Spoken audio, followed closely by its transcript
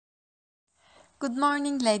Good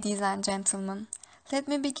morning, ladies and gentlemen. Let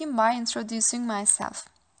me begin by introducing myself.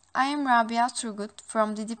 I am Rabia Turgut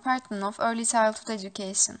from the Department of Early Childhood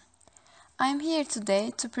Education. I am here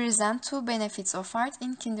today to present two benefits of art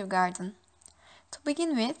in kindergarten. To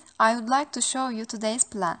begin with, I would like to show you today's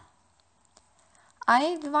plan. I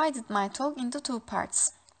have divided my talk into two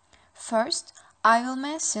parts. First, I will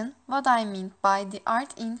mention what I mean by the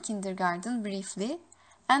art in kindergarten briefly,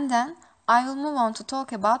 and then I will move on to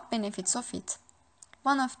talk about benefits of it.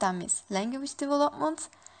 One of them is language development,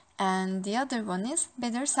 and the other one is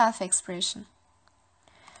better self-expression.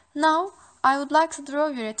 Now, I would like to draw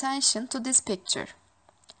your attention to this picture.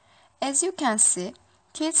 As you can see,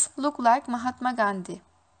 kids look like Mahatma Gandhi.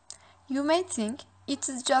 You may think it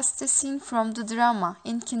is just a scene from the drama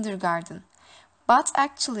in kindergarten, but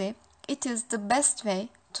actually, it is the best way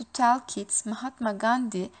to tell kids Mahatma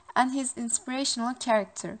Gandhi and his inspirational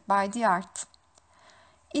character by the art.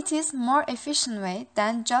 It is a more efficient way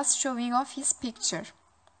than just showing off his picture.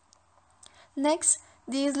 Next,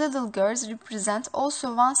 these little girls represent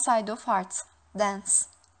also one side of art, dance.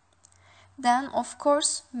 Then, of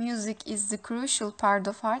course, music is the crucial part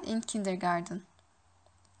of art in kindergarten.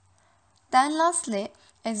 Then lastly,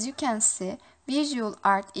 as you can see, visual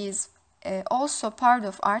art is also part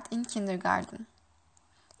of art in kindergarten.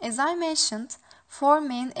 As I mentioned, four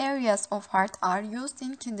main areas of art are used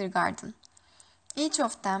in kindergarten. Each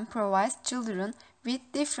of them provides children with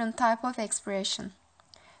different type of expression.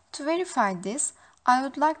 To verify this, I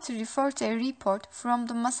would like to refer to a report from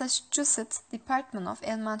the Massachusetts Department of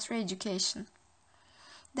Elementary Education.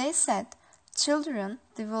 They said children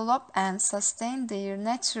develop and sustain their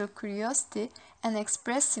natural curiosity and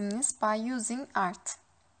expressiveness by using art.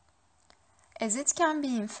 As it can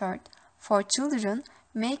be inferred, for children,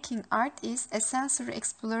 making art is a sensory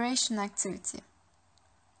exploration activity.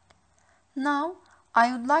 Now,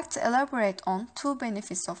 I would like to elaborate on two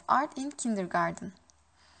benefits of art in kindergarten.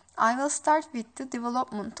 I will start with the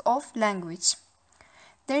development of language.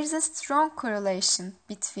 There is a strong correlation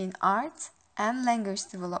between art and language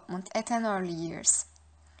development at an early years.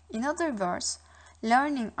 In other words,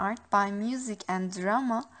 learning art by music and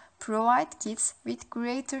drama provide kids with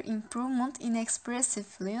greater improvement in expressive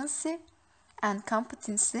fluency and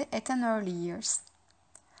competency at an early years.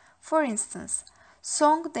 For instance,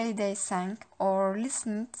 song they sang or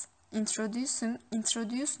listened introduce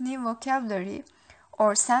new vocabulary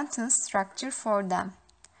or sentence structure for them.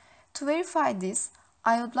 To verify this,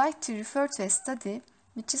 I would like to refer to a study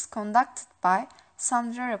which is conducted by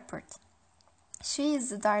Sandra Rappert. She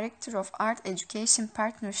is the Director of Art Education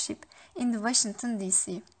Partnership in the Washington,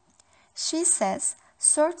 D.C. She says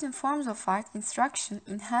certain forms of art instruction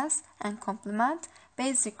enhance and complement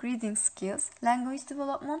basic reading skills, language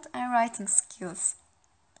development, and writing skills.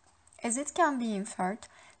 As it can be inferred,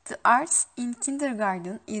 the arts in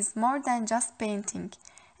kindergarten is more than just painting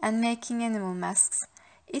and making animal masks.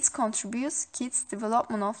 It contributes kids'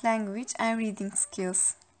 development of language and reading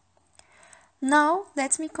skills. Now,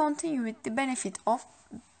 let me continue with the benefit of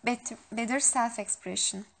better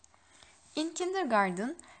self-expression. In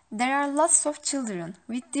kindergarten, there are lots of children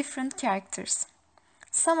with different characters.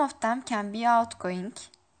 Some of them can be outgoing,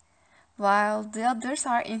 while the others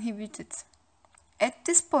are inhibited. At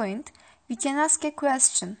this point, we can ask a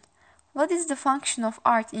question. What is the function of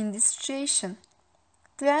art in this situation?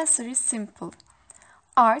 The answer is simple.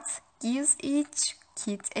 Art gives each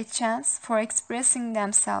kid a chance for expressing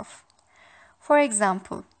themselves. For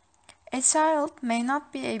example, a child may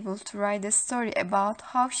not be able to write a story about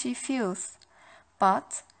how she feels,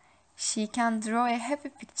 but she can draw a happy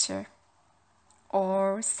picture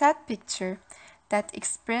or sad picture that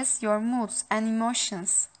express your moods and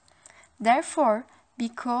emotions. Therefore,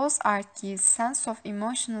 because art gives sense of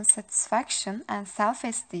emotional satisfaction and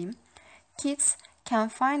self-esteem, kids can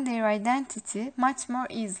find their identity much more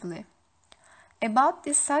easily. About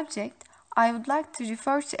this subject, I would like to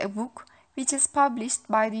refer to a book which is published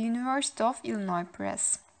by the University of Illinois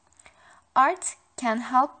Press. Art can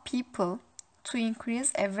help people to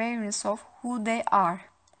increase awareness of who they are.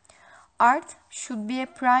 Art should be a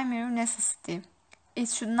primary necessity. It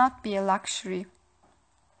should not be a luxury.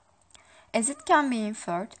 As it can be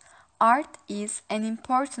inferred, art is an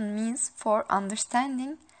important means for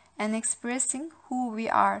understanding and expressing who we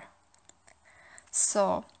are.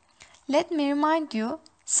 So, let me remind you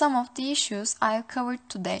some of the issues I have covered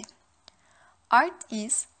today. Art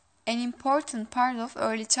is an important part of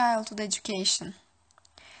early childhood education.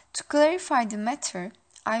 To clarify the matter,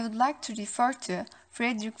 I would like to refer to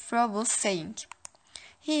Frederick Froebel's saying.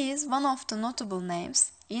 He is one of the notable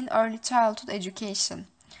names in early childhood education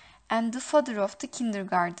and the father of the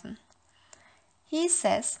kindergarten. He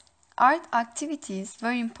says, Art activities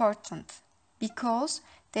were important because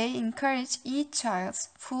they encourage each child's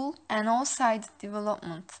full and all-sided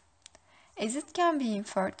development. As it can be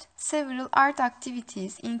inferred, several art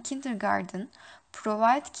activities in kindergarten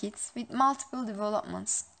provide kids with multiple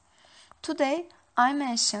developments. Today, I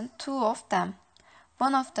mentioned two of them.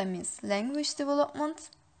 One of them is language development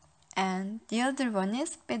and the other one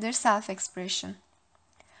is better self-expression.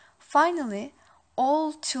 Finally,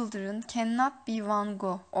 all children cannot be Van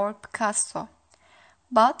Gogh or Picasso,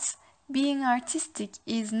 but being artistic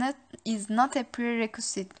is not a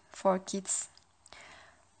prerequisite for kids.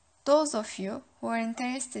 Those of you who are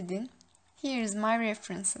interested in, here is my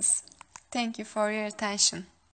references. Thank you for your attention.